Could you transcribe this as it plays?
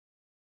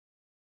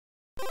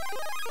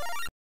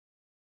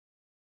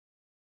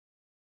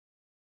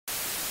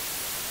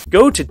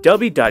Go to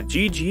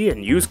w.gg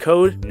and use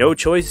code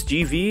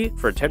NOCHOICEGV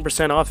for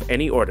 10% off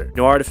any order.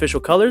 No artificial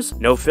colors,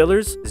 no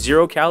fillers,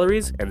 0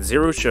 calories, and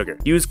 0 sugar.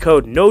 Use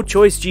code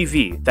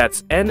NOCHOICEGV,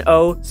 that's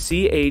NOCHOICEGV,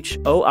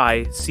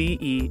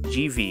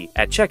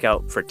 at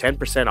checkout for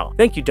 10% off.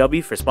 Thank you,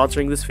 W, for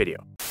sponsoring this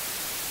video.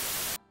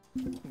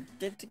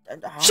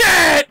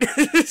 Shit!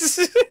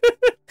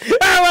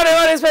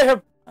 What is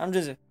him? I'm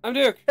Dizzy. I'm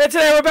Duke. And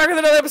today we're back with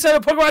another episode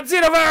of Pokémon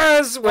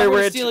Xenoverse!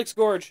 We're at Steelix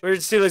Gorge. We're at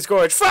Steelix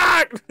Gorge.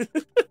 Fuck!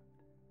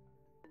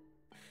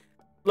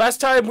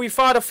 Last time we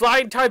fought a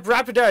flying type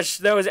Rapidash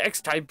that was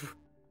X-type.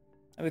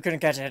 And we couldn't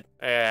catch it.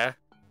 Yeah.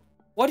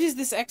 What is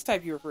this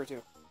X-type you refer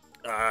to?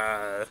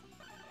 Or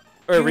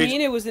You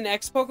mean it was an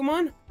X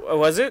Pokemon?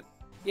 Was it?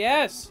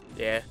 Yes.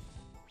 Yeah.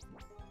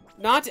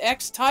 Not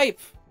X-type.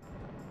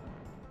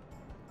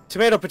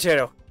 Tomato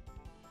potato.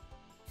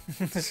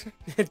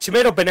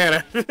 Tomato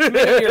banana.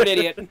 You're an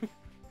idiot.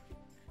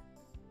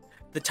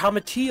 The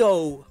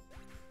Tomatillo.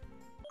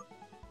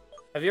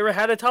 Have you ever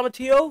had a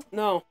Tomatillo?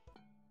 No.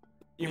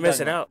 You're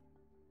missing out.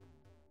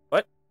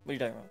 What? What are you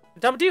talking about? A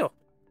Tomatillo.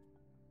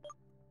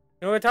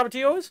 You know what a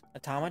Tomatillo is? A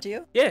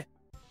Tomatillo? Yeah.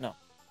 No.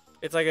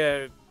 It's like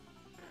a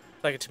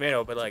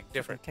tomato, but like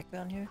different. Kick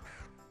down here?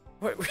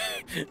 What?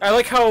 I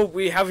like how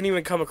we haven't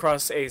even come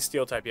across a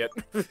steel type yet.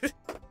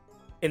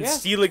 In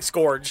Steelix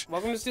Gorge.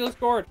 Welcome to Steelix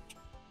Gorge.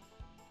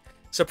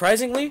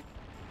 Surprisingly,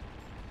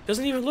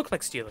 doesn't even look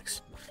like Steelix.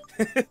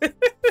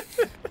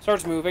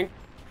 Starts moving.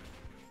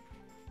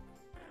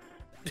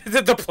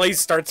 The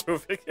place starts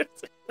moving.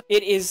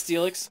 It is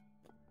Steelix.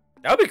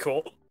 That'd be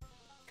cool.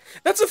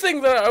 That's the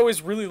thing that I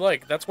always really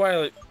like. That's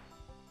why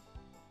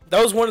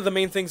that was one of the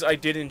main things I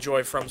did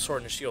enjoy from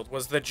Sword and Shield,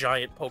 was the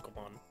giant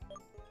Pokemon.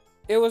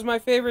 It was my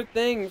favorite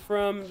thing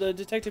from the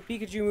Detective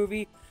Pikachu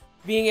movie,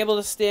 being able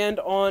to stand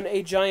on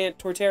a giant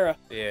Torterra.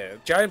 Yeah,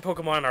 giant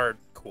Pokemon are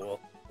cool.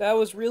 That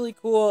was really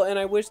cool, and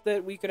I wish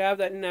that we could have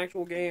that in an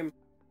actual game.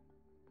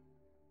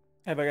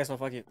 Hey, but I guess I'll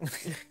fuck you.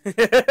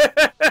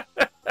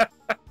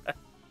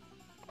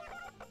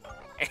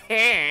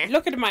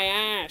 Look at my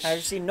ass.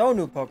 I've seen no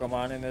new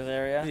Pokemon in this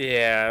area.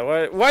 Yeah,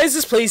 why is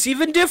this place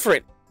even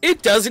different?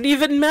 It doesn't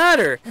even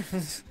matter.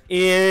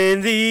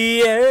 In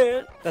the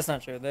end. That's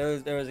not true. There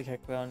was a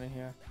Kecleon in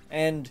here.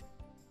 And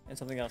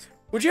something else.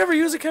 Would you ever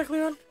use a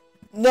Kecleon?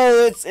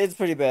 No, it's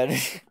pretty bad.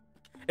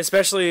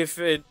 Especially if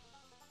it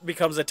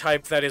becomes a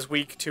type that is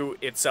weak to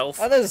itself.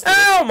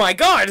 Oh, my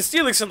god,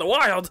 Steelix in the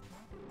wild!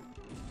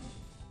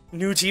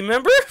 New team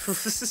member?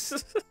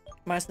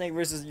 My snake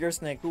versus your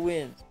snake. Who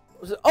wins?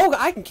 Oh,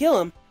 I can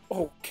kill him.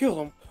 Oh, kill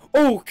him.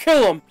 Oh,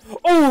 kill him.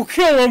 Oh,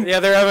 kill him.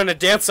 Yeah, they're having a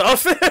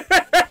dance-off.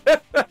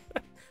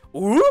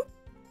 Ooh?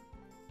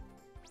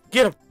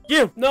 Get him.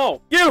 Get him.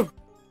 No. Get him.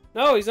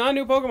 No, he's not a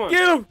new Pokemon.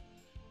 Get him.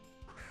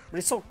 But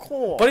it's so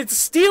cool. But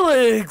it's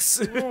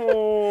Steelix.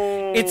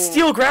 Oh. It's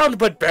Steel Ground,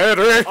 but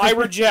better. I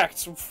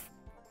reject.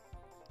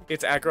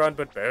 It's Aggron,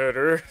 but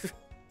better.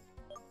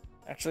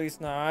 Actually, it's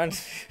not.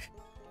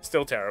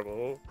 Still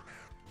terrible.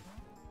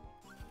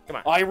 Come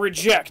on. I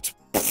reject.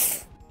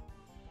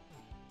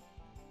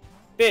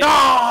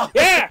 Ah!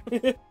 Yeah!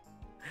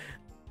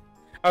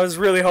 I was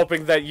really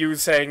hoping that you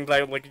saying,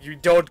 like, you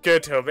don't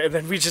get him, and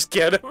then we just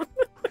get him.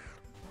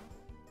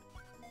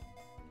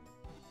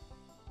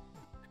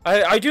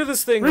 I do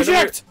this thing...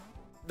 Reject!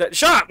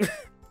 Shot!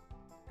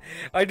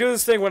 I do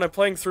this thing when I'm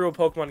playing through a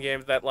Pokemon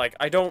game that, like,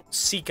 I don't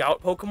seek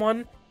out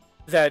Pokemon.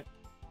 That,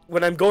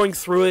 when I'm going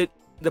through it,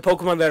 the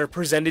Pokemon that are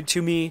presented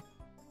to me,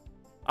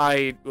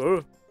 wait,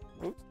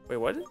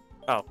 what?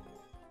 Oh.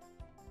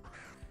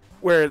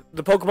 Where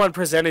the Pokemon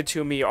presented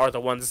to me are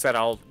the ones that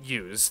I'll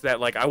use.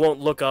 That, like, I won't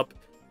look up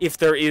if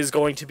there is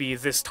going to be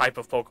this type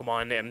of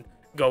Pokemon and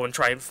go and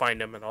try and find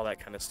them and all that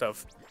kind of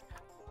stuff.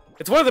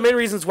 It's one of the main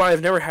reasons why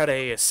I've never had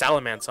a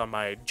Salamence on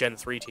my Gen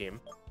 3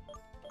 team.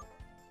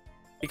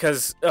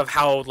 Because of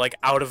how, like,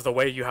 out of the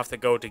way you have to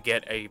go to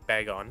get a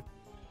Bagon.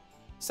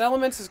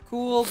 Salamence is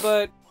cool,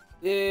 but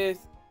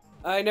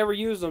I never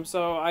use them,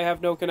 so I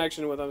have no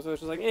connection with them. So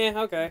it's just like,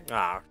 okay.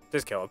 Ah,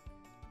 just kill him.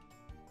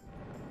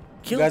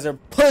 You guys are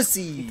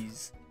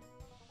pussies.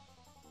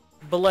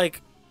 But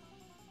like,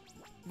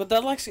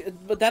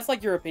 that's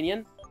like your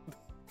opinion.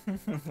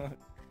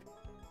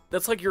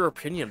 That's like your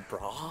opinion,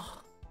 brah.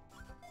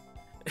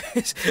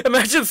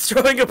 Imagine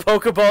throwing a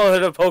Pokeball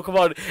at a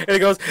Pokemon and it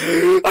goes,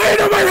 I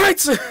know my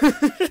rights!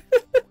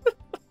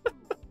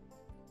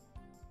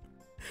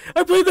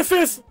 I plead the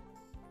fifth!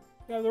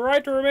 You have the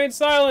right to remain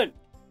silent.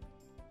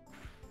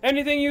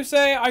 Anything you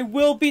say, I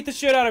will beat the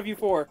shit out of you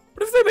for.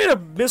 What if they made a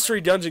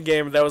mystery dungeon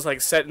game that was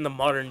like set in the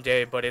modern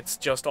day, but it's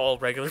just all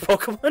regular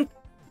Pokemon?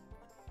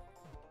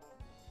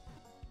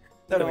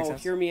 That No, makes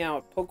sense. hear me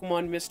out.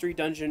 Pokemon Mystery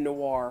Dungeon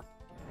Noir.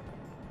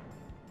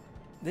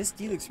 This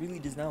Steelix really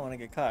does not want to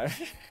get caught.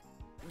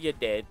 You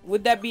did.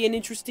 Would that be an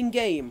interesting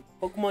game?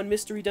 Pokemon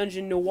Mystery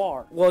Dungeon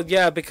Noir. Well,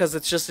 yeah, because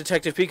it's just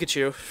Detective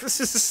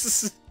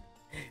Pikachu.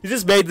 You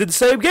just made the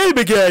same game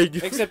again!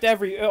 Except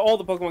all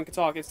the Pokemon can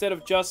talk, instead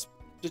of just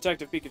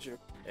Detective Pikachu.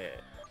 Yeah.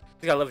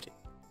 He's got levity.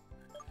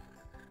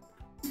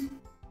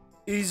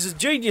 He's a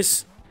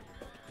genius.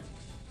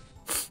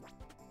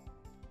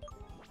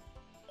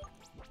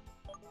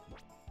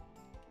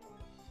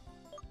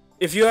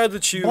 If you had to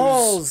choose...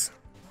 Balls!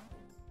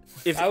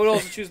 I would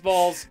also choose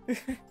balls.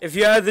 If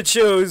you had to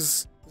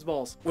choose... It's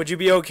balls. Would you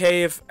be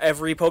okay if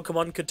every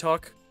Pokemon could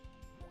talk?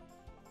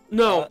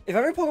 No. If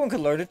every Pokemon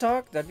could learn to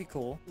talk, that'd be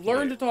cool.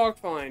 Learn to talk,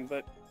 fine,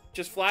 but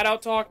just flat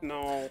out talk,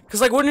 no.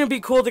 Because, like, wouldn't it be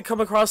cool to come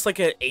across, like,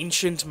 an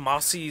ancient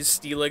mossy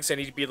Steelix and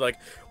he'd be like,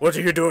 what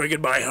are you doing in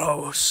my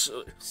house?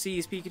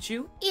 Sees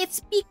Pikachu?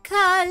 It's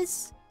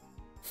because...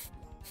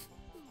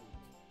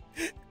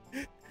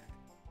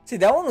 See,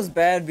 that one was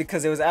bad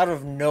because it was out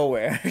of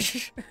nowhere.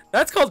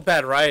 That's called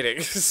bad writing.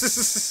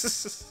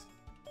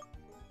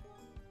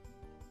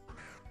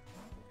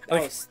 That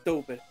was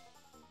stupid.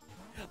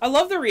 I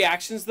love the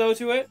reactions, though,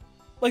 to it.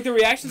 Like, the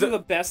reactions are the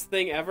best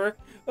thing ever.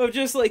 Of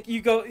just, like,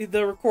 you go,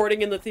 the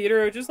recording in the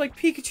theater, of just like,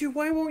 Pikachu,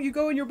 why won't you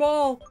go in your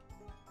ball?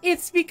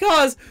 It's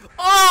because,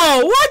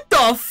 oh, what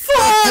the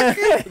fuck?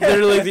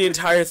 Literally the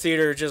entire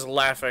theater just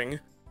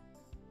laughing.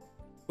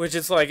 Which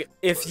is like,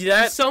 if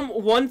that...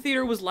 One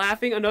theater was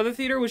laughing, another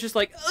theater was just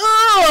like,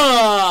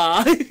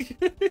 ah!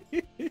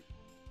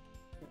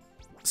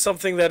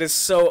 Something that is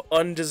so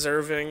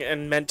undeserving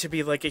and meant to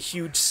be like a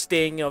huge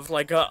sting of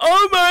like a,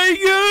 oh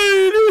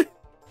my god!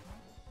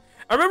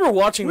 I remember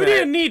watching We that.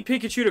 didn't need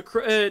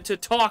Pikachu to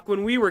talk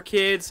when we were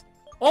kids.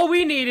 All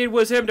we needed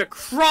was him to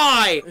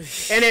cry,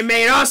 and it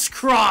made us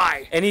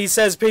cry. And he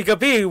says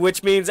Pika-Pee,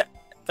 which means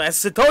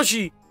that's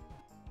Satoshi.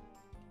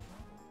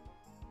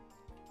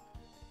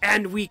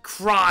 And we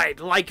cried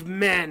like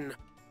men.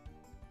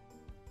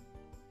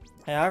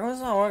 Hey, how come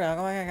it's not working? How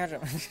come I can't catch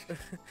him?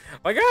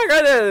 Like, I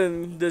got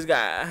this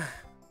guy.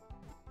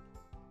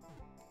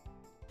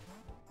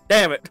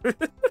 Damn it.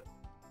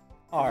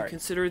 Alright.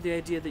 Consider the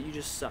idea that you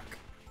just suck.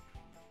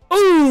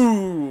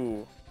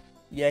 Ooh!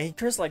 Yeah, he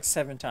cursed like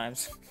 7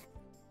 times.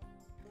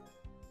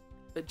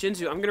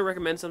 Jinzu, I'm gonna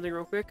recommend something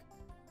real quick.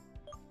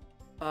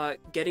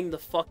 Getting the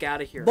fuck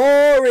out of here.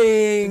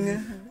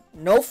 Boring!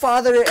 No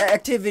father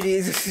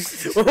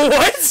activities.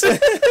 What?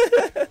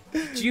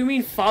 Do you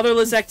mean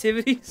fatherless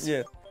activities?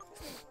 Yeah.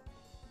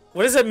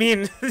 What does that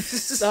mean?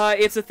 It's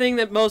a thing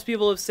that most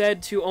people have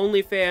said to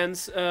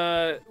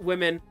OnlyFans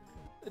women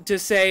to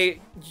say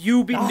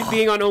you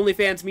being on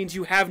OnlyFans means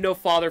you have no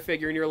father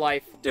figure in your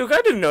life. Dude,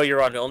 I didn't know you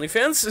were on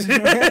OnlyFans.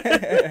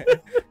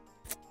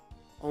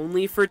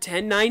 Only for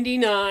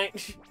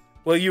 $10.99.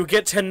 Well, you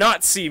get to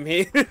not see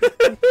me.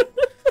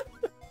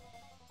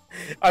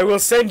 I will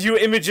send you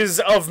images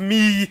of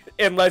me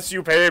unless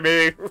you pay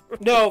me.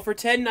 No, for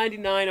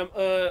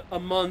 $10.99 a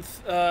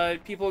month,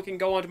 people can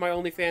go onto my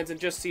OnlyFans and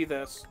just see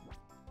this.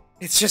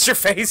 It's just your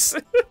face.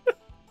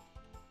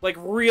 Like,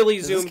 really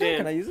Is this zoomed count? in.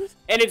 Can I use this?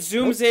 And it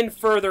zooms in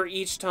further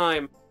each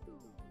time.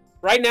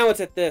 Right now,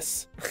 it's at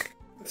this.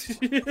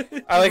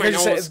 I like My how you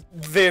say nose.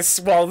 this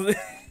while...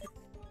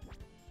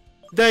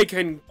 They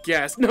can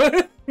guess. No.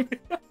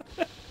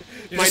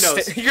 My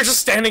nose. You're just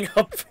standing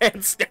up,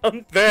 pants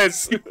down.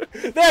 This.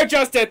 They're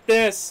just at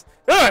this.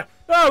 Ah!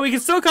 Oh, we can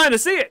still kind of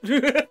see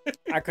it.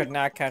 I could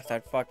not catch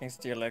that fucking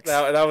Steelix.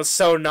 That was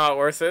so not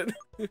worth it.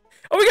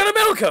 Oh, we got a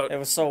metal coat. It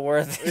was so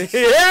worth it.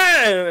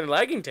 Yeah, and a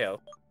lagging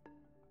tail.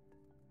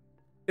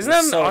 Isn't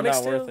that an so onyx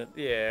not tail? worth it.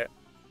 Yeah.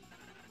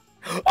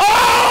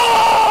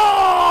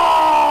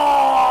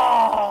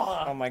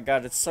 Oh! Oh my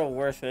god, it's so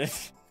worth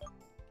it.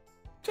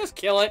 Just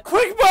kill it.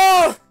 Quick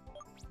ball!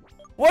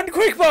 One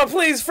quick ball,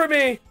 please, for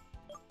me.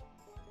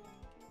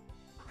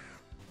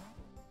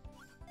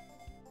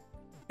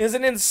 He has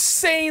an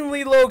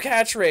insanely low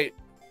catch rate.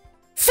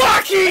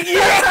 Fucking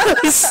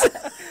yes!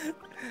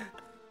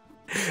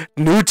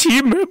 New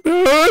team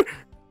member.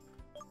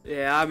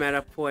 Yeah, I'm at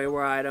a point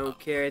where I don't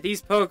care.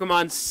 These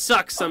Pokemon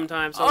suck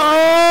sometimes.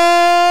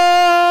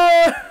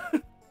 Oh!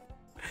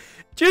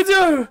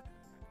 Jinzu!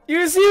 Do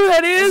you see who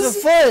that is? It's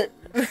a foot!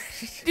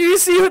 Do you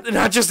see what?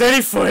 Not just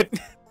any foot.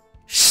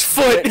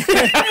 Foot.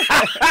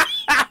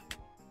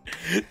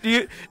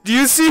 do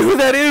you see who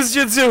that is,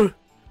 Jinzu?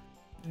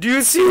 Do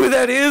you see who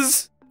that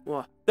is?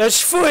 What?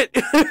 That's foot.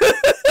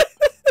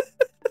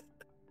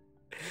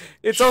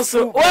 It's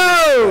also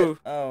whoa.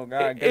 Oh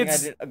god,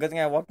 good thing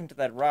I walked into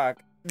that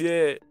rock.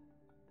 Yeah.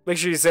 Make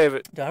sure you save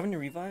it. Do I have any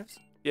revives?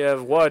 You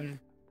have one.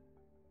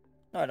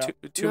 No, I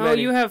don't. Too No,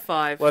 many. you have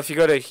 5. Well, if you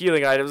go to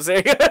healing items,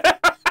 there.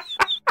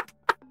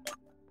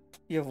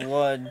 You have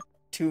one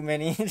too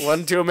many.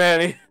 One too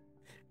many.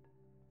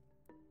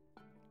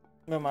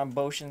 Where my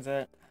potions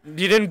at?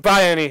 You didn't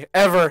buy any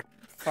ever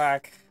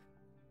Fuck.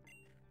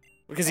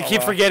 because you Oh, keep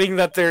well. forgetting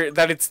that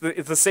it's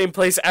the same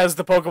place as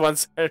the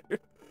Pokemon Center.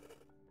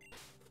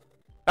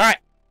 All right.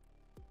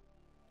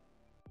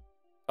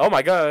 Oh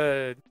my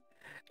god.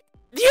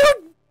 You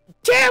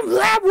damn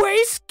lab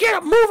waste! Get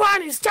up, move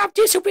on, and stop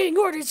disobeying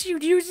orders, you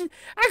use.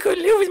 I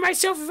couldn't live with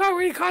myself if I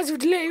were any cause of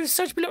delay with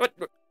such blood.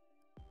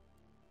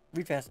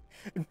 Read fast.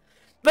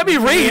 Let me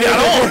read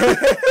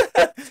at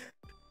all.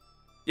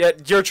 Yeah,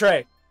 your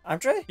tray. I'm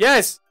Trey.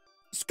 Yes.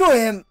 Screw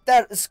him.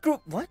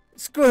 What?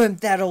 Screw him,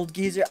 that old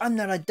geezer. I'm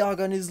not a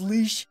dog on his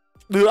leash.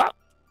 Ugh.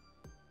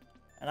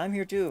 And I'm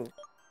here too.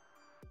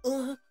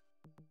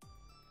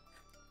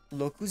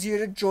 Look who's here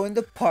to join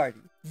the party.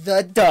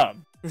 The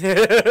dumb.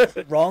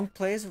 Wrong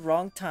place,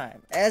 wrong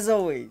time. As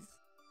always.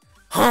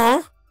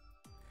 Huh?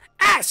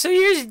 Ah, so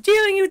you're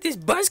dealing with this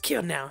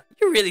buzzkill now.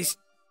 You're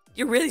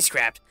really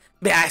scrapped.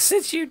 But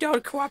since you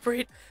don't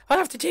cooperate, I'll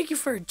have to take you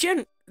to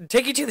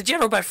the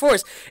general by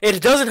force.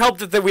 It doesn't help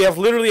that we have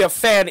literally a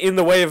fan in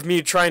the way of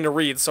me trying to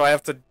read, so I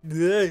have to...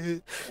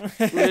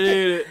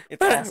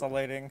 It's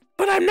oscillating.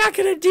 But I'm not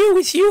gonna deal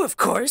with you, of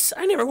course.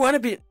 I never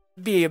want to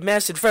be a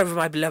mess in front of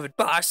my beloved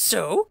boss,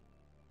 so...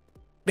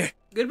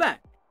 Goodbye.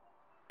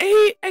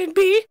 A and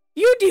B,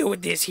 you deal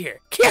with this here.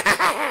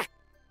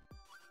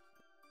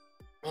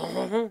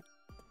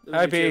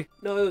 Hi, B.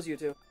 No, it was you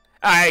two.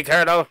 Aye,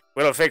 Colonel.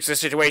 We'll fix the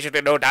situation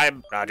in no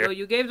time, No, Roger.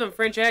 you gave them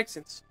French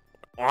accents.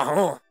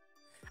 I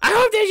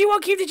hope that you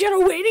won't keep the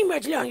general waiting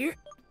much longer.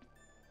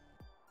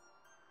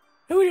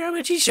 I wonder how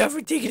much he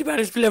suffered thinking about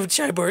his beloved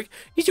cyborg.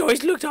 He's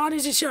always looked on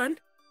as a son.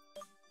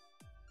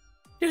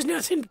 There's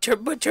nothing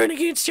but turn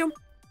against him.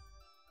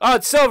 Oh,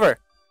 it's Silver.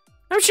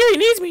 I'm sure he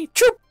needs me.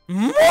 Troop,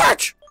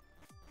 march!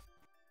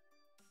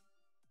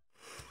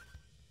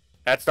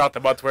 That's not the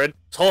month word.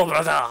 So,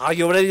 brother, are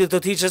you ready to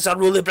teach us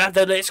unruly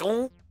brother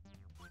lesson?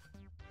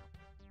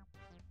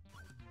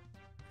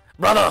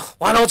 Brother,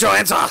 why don't you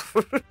answer?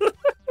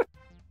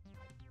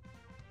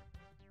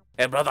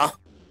 Hey, brother.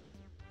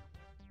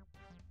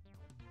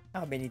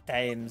 How many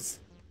times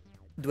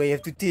do I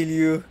have to tell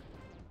you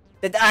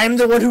that I'm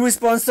the one who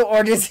responds to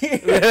orders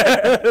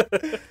here?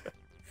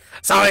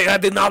 Sorry, I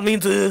did not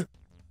mean to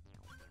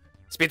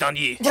spit on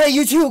ye. Hey,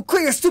 you two,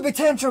 quit your stupid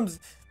tantrums!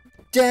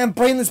 Damn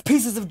brainless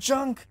pieces of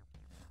junk!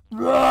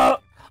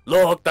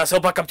 Look, the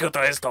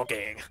supercomputer is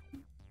talking.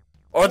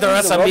 Order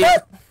us The a meal.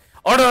 robot?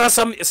 Order us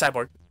a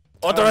cyborg.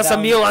 Order us a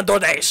down. meal on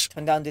DoorDash.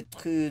 Turn down the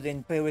truth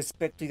and pay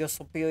respect to your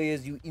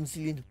superiors, you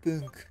insolent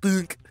punk.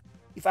 Punk.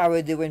 If I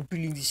were the one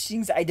pulling these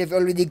things, I'd have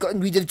already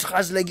gotten rid of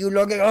trash like you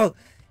long ago.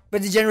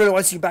 But the general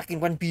wants you back in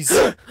one piece.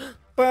 So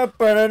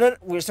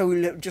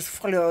we'll just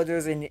follow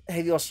orders and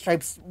have your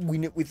stripes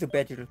win it with the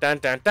battle. Dun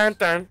dun dun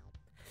dun.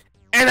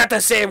 And that the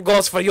same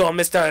goes for you,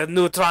 Mr.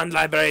 Neutron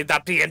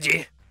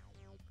Library.png.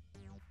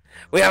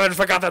 We haven't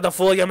forgotten the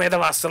fool you made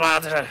of us,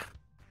 Roger.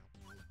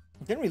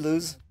 Didn't we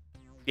lose?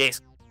 Yes.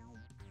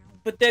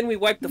 But then we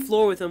wiped the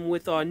floor with him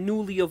with our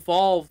newly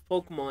evolved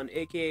Pokemon,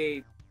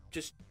 aka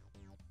just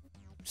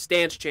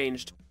stance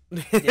changed.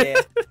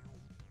 Yeah.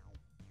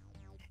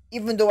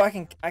 Even though I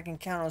can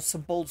count on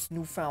Sabolt's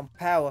newfound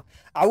power,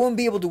 I won't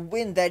be able to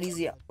win that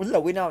easy.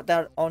 Win out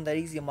that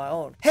easy on my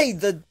own. Hey,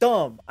 the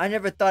dumb! I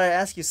never thought I'd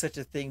ask you such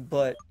a thing,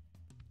 but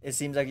it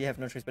seems like you have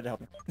no choice but to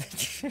help me.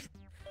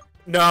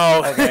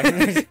 No.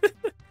 Okay.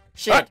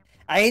 Shit.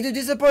 I hate to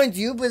disappoint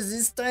you, but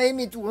this time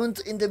it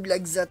won't end up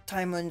like that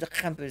time on the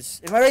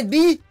campus. Am I right,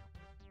 B?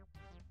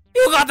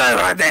 You got that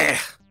right there.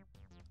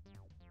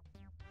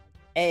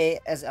 A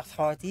as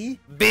authority.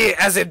 B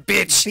as in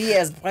bitch. B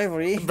as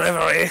bravery.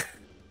 Bravery.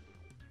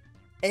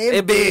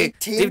 A, B,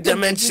 Deep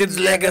Dimensions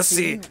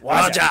Legacy.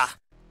 Roger.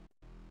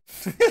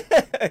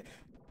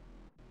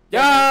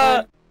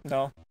 Yeah.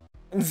 No.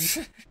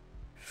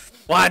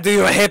 Why do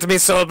you hate me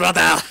so,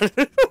 brother?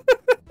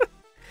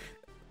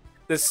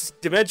 This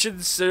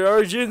dimension's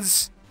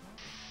origins.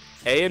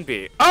 A and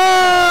B.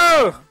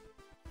 Oh!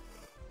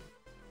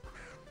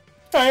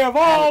 I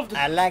evolved!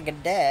 I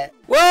like that.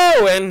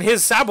 Whoa! And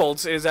his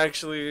Sabolt is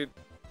actually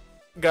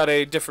got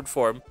a different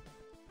form.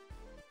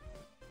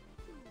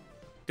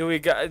 Do you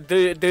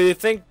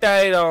think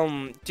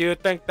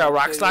that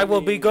Rock Slide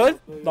will be good?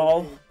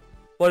 No.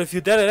 What if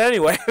you did it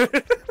anyway?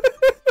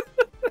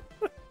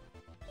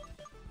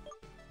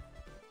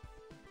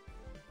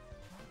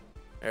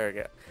 There we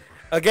go.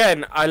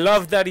 Again, I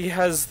love that he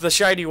has the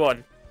shiny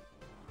one.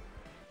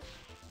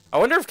 I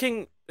wonder if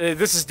King...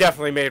 this is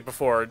definitely made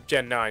before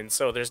Gen 9,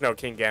 so there's no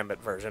King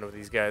Gambit version of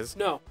these guys.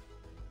 No.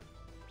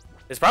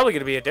 There's probably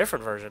going to be a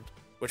different version,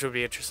 which would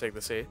be interesting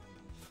to see.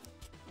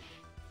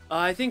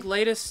 I think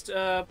latest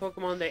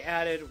Pokemon they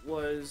added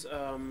was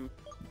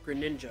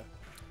Greninja.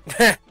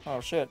 Oh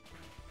shit.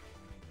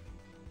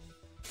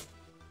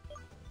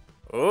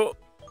 Oh.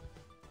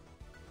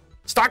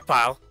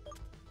 Stockpile?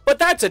 But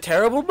that's a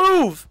terrible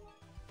move!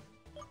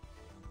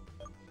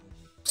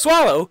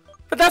 Swallow?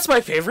 But that's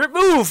my favorite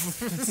move!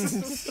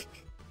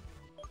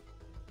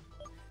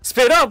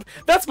 Spit up?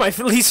 That's my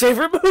least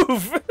favorite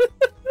move!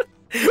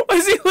 Why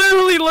is he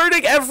literally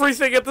learning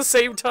everything at the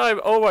same time?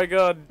 Oh my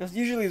god. Because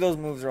usually those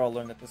moves are all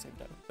learned at the same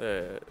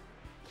time.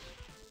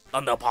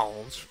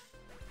 Underpawns.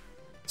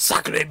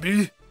 Sacre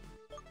bleu.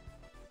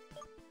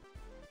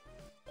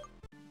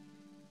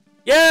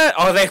 Yeah!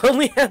 Oh, they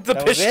only had the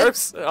That was it?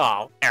 bishops?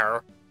 Oh,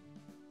 error.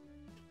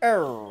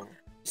 Err.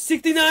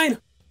 69!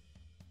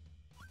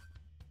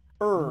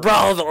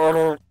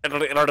 Brother.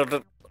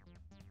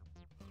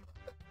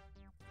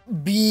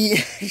 B.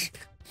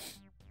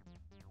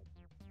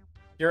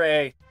 You're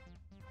A.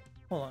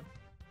 Hold on.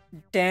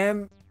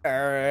 Damn.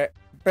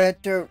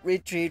 Better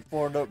retreat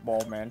for the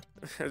moment.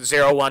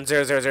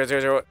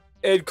 0100000.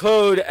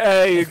 Include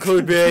A,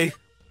 include B.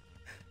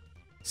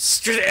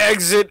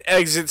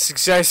 Exit,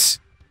 success.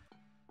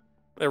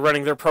 They're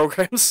running their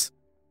programs.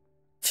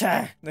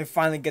 They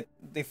finally get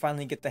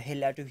the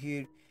hell out of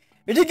here.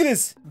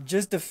 Ridiculous!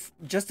 Just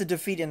a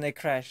defeat and they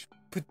crash.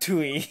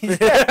 Patooey.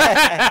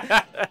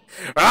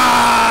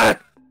 Ah!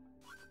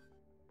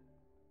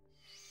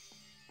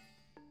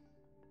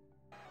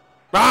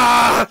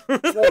 Ah!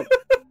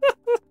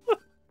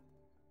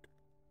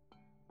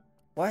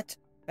 What?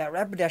 That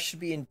Rapidash should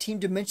be in Team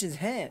Dimension's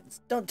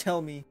hands. Don't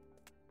tell me.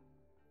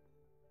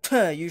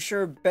 You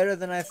sure better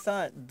than I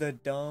thought, the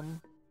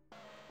dumb.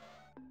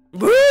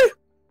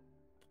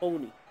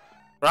 Tony.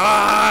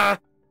 Ah!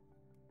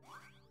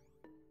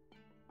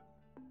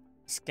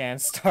 Scan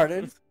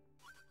started.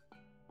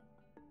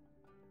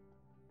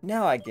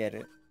 Now I get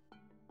it.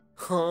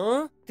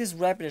 Huh? This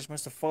Rapidash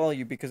must have followed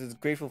you because it's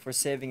grateful for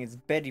saving its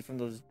baby from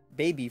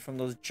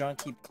those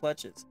junk heap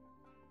clutches.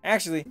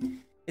 Actually,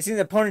 it seems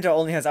that Ponytail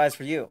only has eyes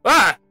for you.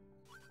 Ah!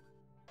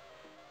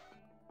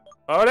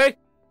 Are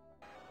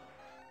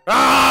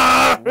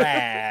Ah!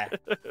 Rah.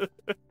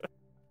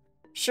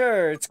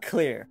 Sure, it's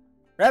clear.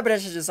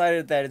 Rapidash has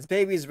decided that its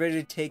baby is ready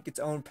to take its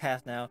own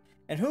path now,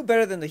 and who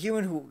better than the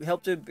human who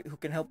helped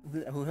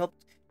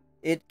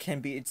it can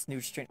be its new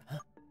strain. Huh?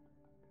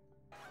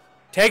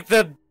 Take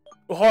the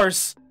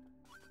horse.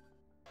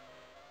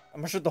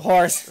 I'm gonna shoot the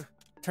horse.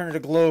 Turn it to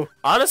glue.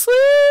 Honestly?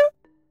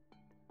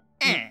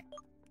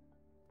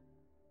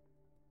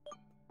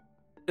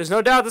 There's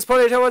no doubt this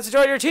Ponytail wants to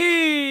join your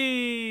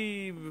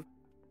team.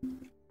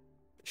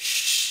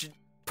 Shh,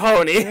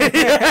 Pony.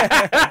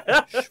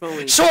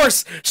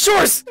 Shorse!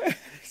 Shorse!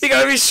 You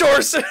gotta be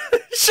Shorse!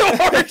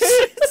 Shorse!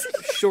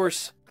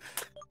 Shorse.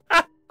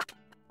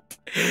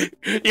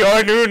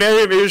 Your new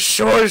name is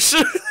Shorse!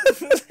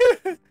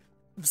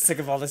 I'm sick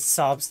of all this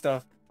sob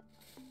stuff.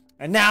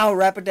 And now,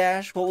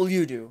 Rapidash, what will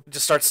you do?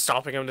 Just start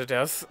stomping him to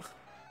death.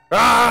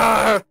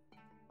 Ah!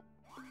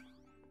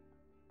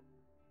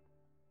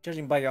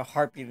 Judging by your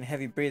heartbeat and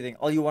heavy breathing,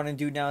 all you want to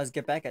do now is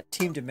get back at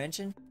Team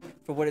Dimension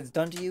for what it's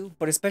done to you,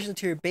 but especially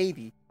to your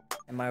baby.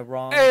 Am I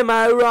wrong? Am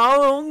I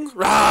wrong?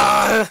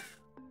 Rah!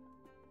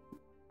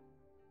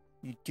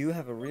 You do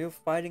have a real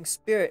fighting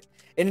spirit.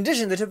 In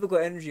addition, the typical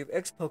energy of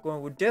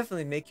X-Pokemon would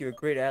definitely make you a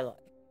great ally.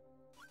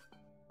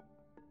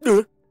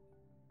 I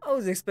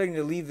was expecting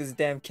to leave this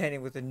damn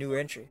canyon with a new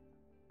entry.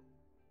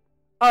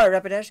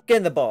 Alright, Rapidash, get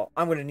in the ball.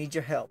 I'm gonna need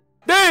your help.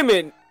 Damn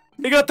it!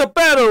 You got the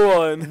better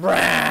one!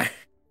 Rah!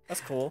 That's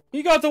cool.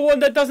 You got the one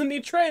that doesn't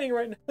need training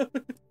right now.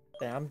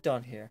 Damn, I'm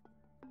done here.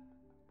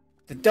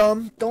 The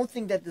dumb, don't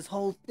think that this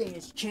whole thing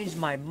has changed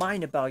my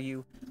mind about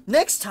you.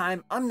 Next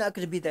time, I'm not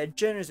gonna be that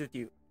generous with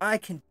you. I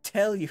can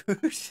tell you.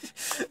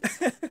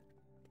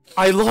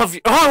 I love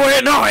you. Oh,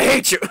 wait, no, I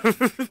hate you!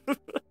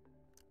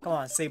 Come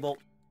on, Sable.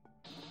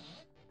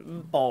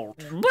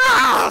 Bolt.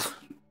 Ah!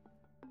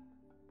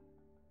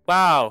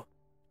 Wow.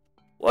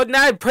 Wasn't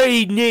that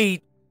pretty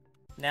neat?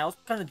 Now it's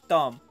kind of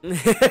dumb.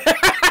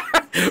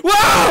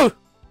 Whoa!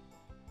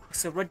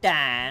 So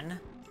Rodan.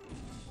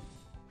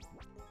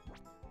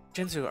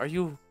 Jinzu, are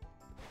you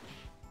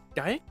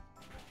dying?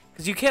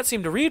 Because you can't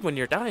seem to read when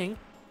you're dying.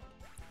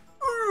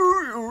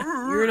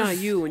 You're not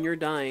you when you're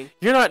dying.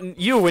 You're not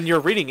you when you're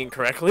reading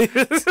incorrectly.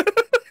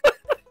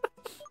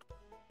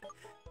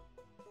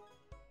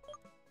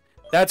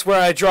 That's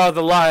where I draw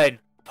the line.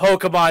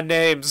 Pokemon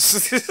names.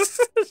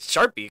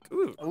 Sharpie.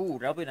 Ooh. Ooh,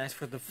 that'll be nice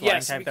for the flying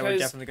Yes, type that we're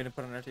because- definitely going to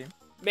put on our team.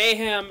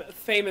 Mayhem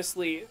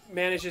famously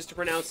manages to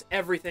pronounce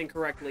everything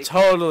correctly.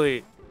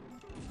 Totally.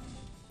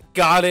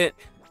 Got it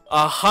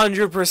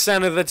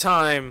 100% of the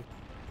time.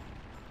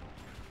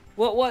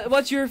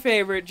 What's your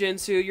favorite,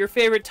 Jinsu? Your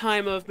favorite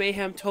time of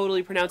Mayhem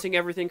totally pronouncing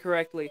everything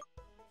correctly?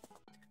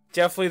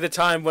 Definitely the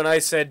time when I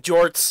said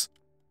jorts.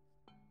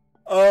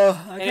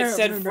 I And it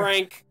said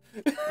Frank.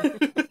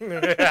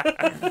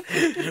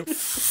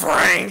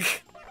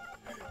 Frank.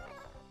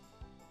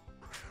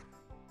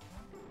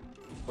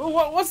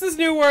 What's this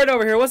new word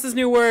over here? What's this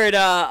new word?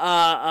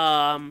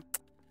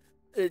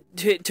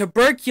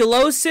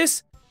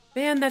 Tuberculosis?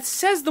 Man, that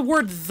says the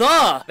word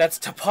the. That's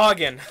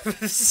topoggan.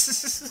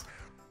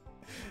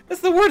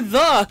 That's the word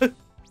the.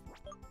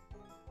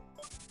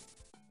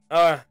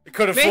 It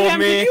could have fooled Mayhem,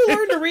 me. did you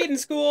learn to read in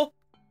school?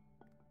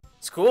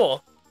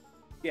 School?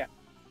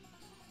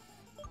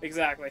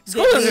 Exactly.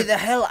 School Get me doesn't, the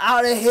hell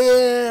out of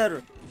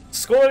here!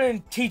 school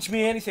didn't teach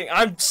me anything.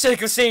 I'm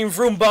sick of seeing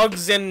vroom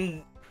bugs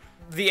and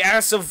the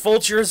ass of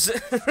vultures.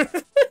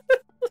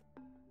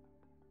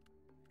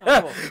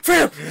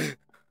 Freedom!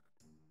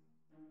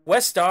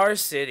 West Star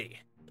City.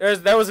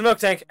 That was a milk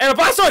tank. And a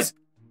Blastoise!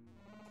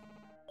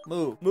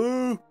 Moo.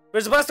 Moo!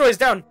 There's a Blastoise!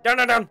 Down! Down,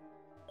 down, down!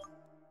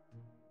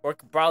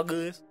 Work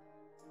progress.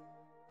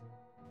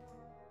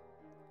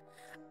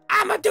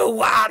 I'ma do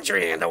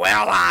laundry in the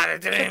well water.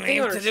 thing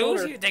on her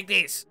shoulder. You take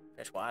these.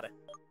 Fresh water.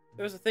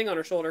 There was a thing on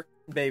her shoulder.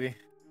 Baby.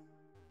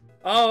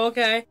 Oh,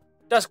 okay.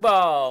 Dusk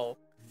Ball.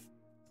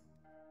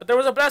 But there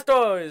was a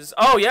Blastoise.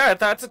 Oh yeah,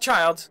 that's a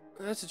child.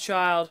 That's a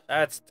child.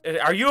 That's.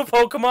 Are you a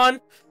Pokemon?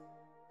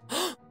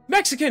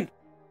 Mexican!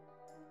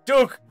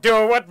 Duke,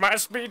 do what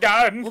must be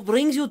done. What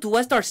brings you to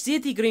West Star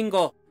City,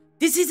 gringo?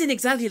 This isn't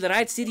exactly the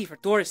right city for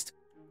tourists.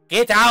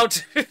 Get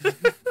out.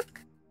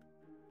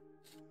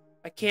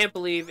 can't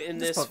believe in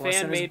This this Pokemon Center is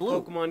fan-made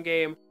blue. Pokemon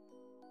game.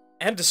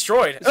 And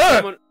destroyed.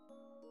 someone-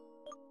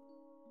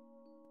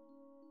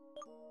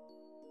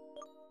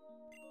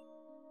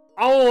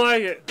 I don't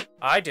like it.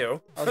 I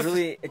do. I was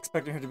really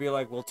expecting her to be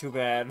like, well, too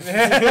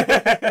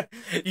bad.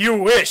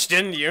 You wish,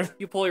 didn't you?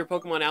 You pull your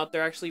Pokemon out,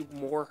 they're actually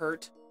more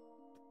hurt.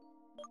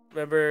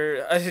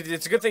 Remember,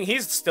 it's a good thing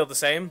he's still the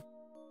same.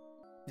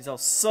 These all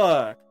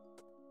suck.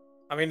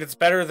 I mean, it's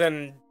better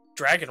than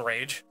Dragon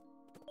Rage.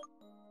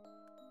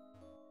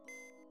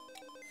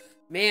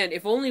 Man,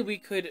 if only we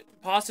could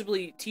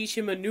possibly teach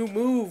him a new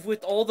move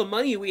with all the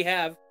money we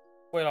have.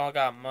 We don't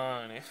got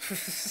money.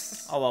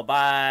 Oh, well,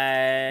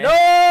 bye.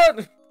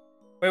 No!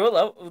 Wait, what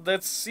level?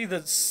 Let's see the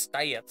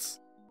stats.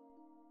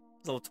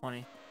 Level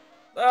 20.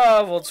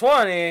 Oh, well,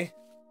 20.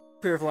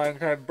 Pure flying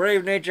type,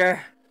 brave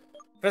nature,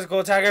 Physical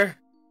attacker.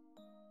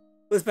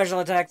 with special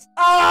attacks.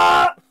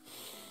 Ah!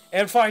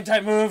 And flying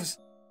type moves.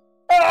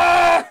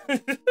 Ah!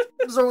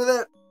 What's wrong with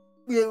that?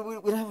 We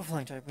don't have a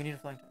flying type. We need a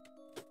flying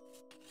type.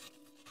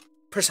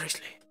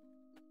 Precisely.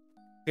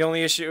 The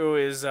only issue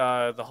is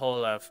the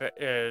whole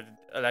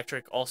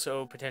electric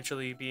also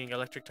potentially being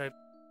electric type.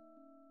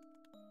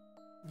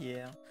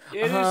 Yeah.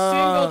 It is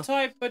single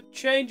type, but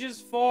changes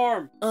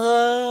form.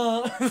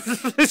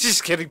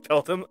 Just kidding,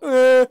 Peltham.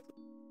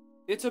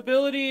 Its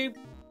ability,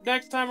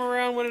 next time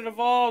around when it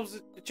evolves,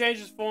 it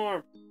changes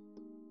form.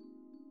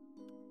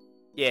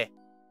 Yeah.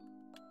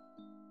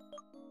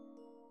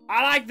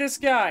 I like this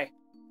guy.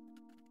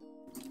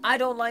 I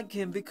don't like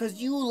him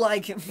because you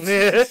like him.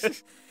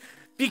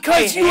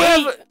 Because you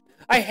have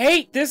I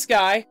hate this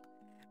guy.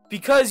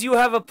 because you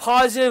have a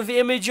positive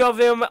image of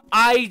him,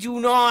 I do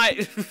not.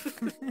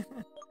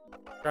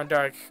 Ground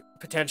Dark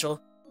potential.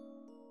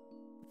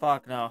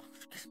 Fuck no.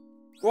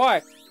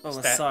 Why? Oh, it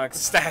Stat-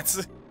 sucks.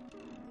 Stats.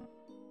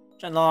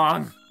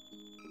 Shenlong.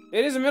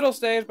 It is a middle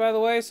stage, by the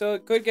way, so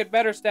it could get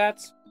better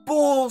stats.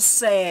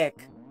 Bullsack.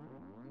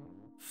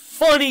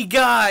 Funny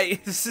guy.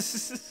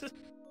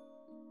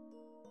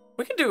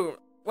 We can do.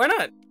 Why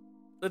not?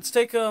 Let's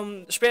take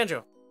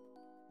Spanjo.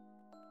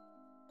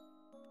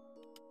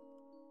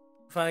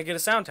 Finally get a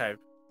sound type.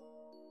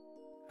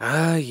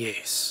 Ah,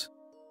 yes.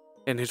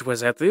 And it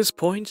was at this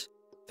point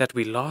that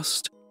we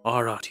lost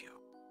our audio.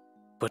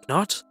 But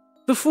not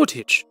the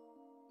footage.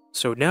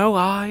 So now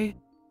I,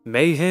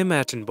 Mayhem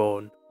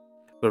Attenborough,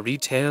 will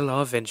retell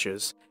our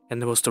ventures in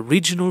the most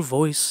original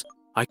voice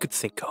I could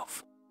think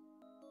of.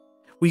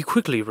 We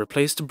quickly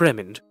replaced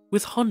Bremond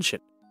with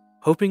Honshin,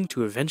 hoping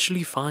to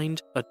eventually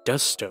find a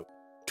dust stone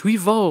to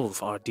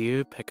evolve our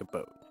dear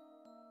Pekabone,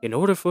 in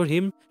order for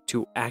him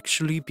to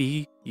actually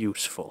be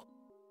useful.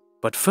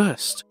 But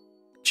first,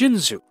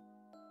 Jinzu,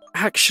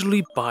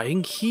 actually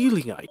buying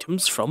healing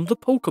items from the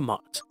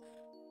Pokemon.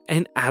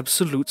 An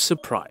absolute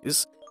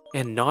surprise,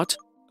 and not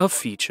a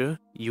feature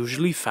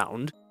usually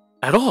found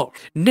at all.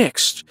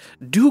 Next,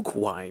 Duke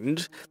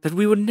whined that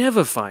we would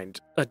never find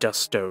a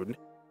dust stone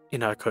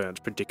in our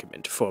current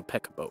predicament for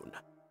Pekabone.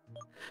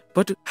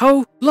 But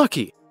how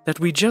lucky that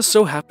we just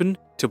so happened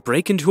to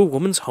break into a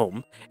woman's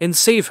home and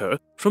save her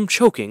from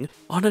choking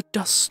on a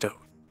dust stone.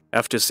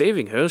 After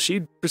saving her,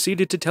 she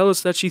proceeded to tell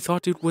us that she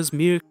thought it was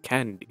mere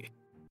candy.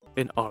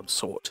 An odd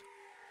sort.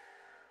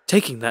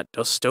 Taking that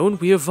dust stone,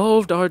 we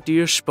evolved our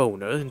dear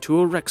Spona into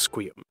a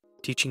Rexquium,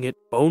 teaching it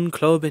Bone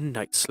Club and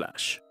Night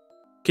Slash.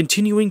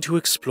 Continuing to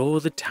explore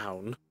the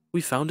town,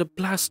 we found a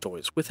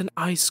Blastoise with an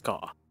eye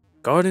scar,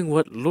 guarding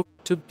what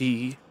looked to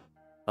be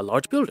a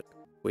large building.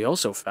 We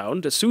also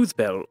found a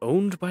Soothbell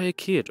owned by a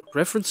kid,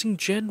 referencing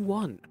Gen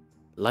 1,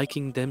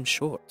 liking them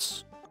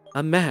shorts.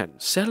 A man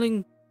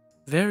selling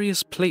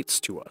various plates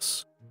to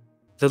us.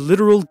 The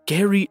literal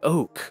Gary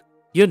Oak.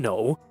 You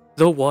know,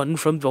 the one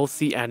from both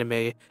the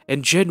anime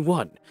and Gen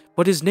 1,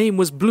 but his name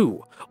was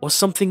Blue, or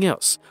something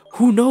else.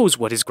 Who knows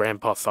what his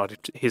grandpa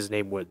thought his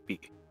name would be.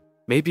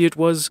 Maybe it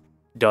was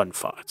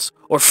Dunfarts,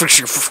 or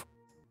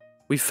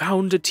We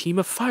found a team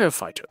of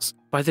firefighters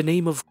by the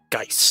name of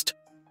Geist,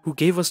 who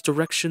gave us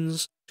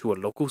directions to a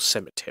local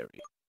cemetery.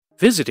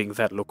 Visiting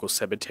that local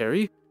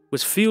cemetery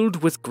was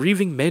filled with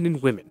grieving men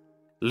and women,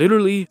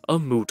 literally a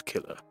mood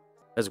killer,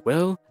 as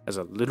well as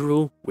a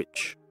literal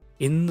witch.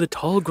 In the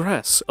tall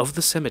grass of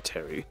the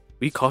cemetery,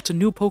 we caught a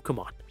new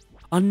Pokemon,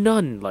 a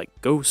nun-like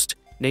ghost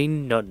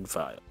named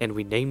Nunvile, and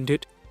we named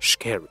it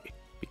Scary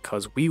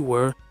because we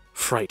were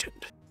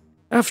frightened.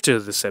 After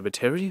the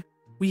cemetery,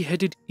 we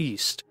headed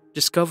east,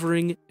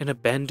 discovering an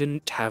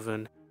abandoned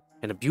tavern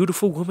and a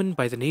beautiful woman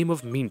by the name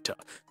of Minta.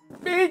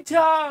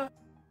 Minta!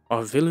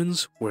 Our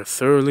villains were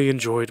thoroughly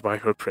enjoyed by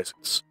her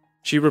presence.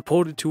 She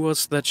reported to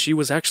us that she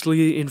was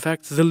actually, in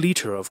fact, the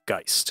leader of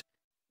Geist,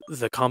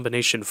 the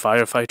combination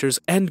firefighters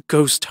and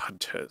ghost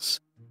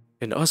hunters.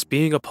 And us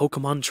being a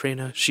Pokemon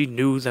trainer, she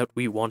knew that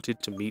we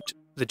wanted to meet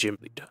the gym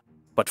leader.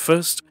 But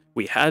first,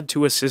 we had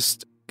to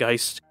assist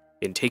Geist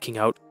in taking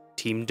out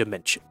Team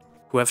Dimension,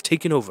 who have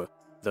taken over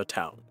the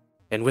town.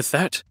 And with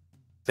that,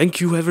 thank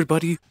you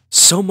everybody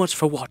so much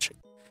for watching.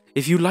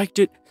 If you liked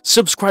it,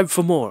 subscribe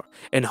for more,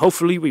 and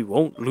hopefully we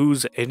won't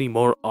lose any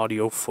more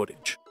audio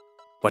footage.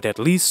 But at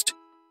least,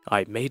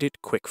 I made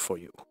it quick for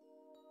you.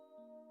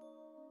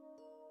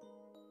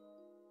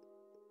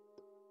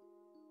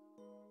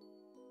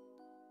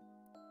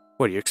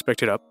 What do you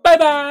expect it up? Bye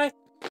bye.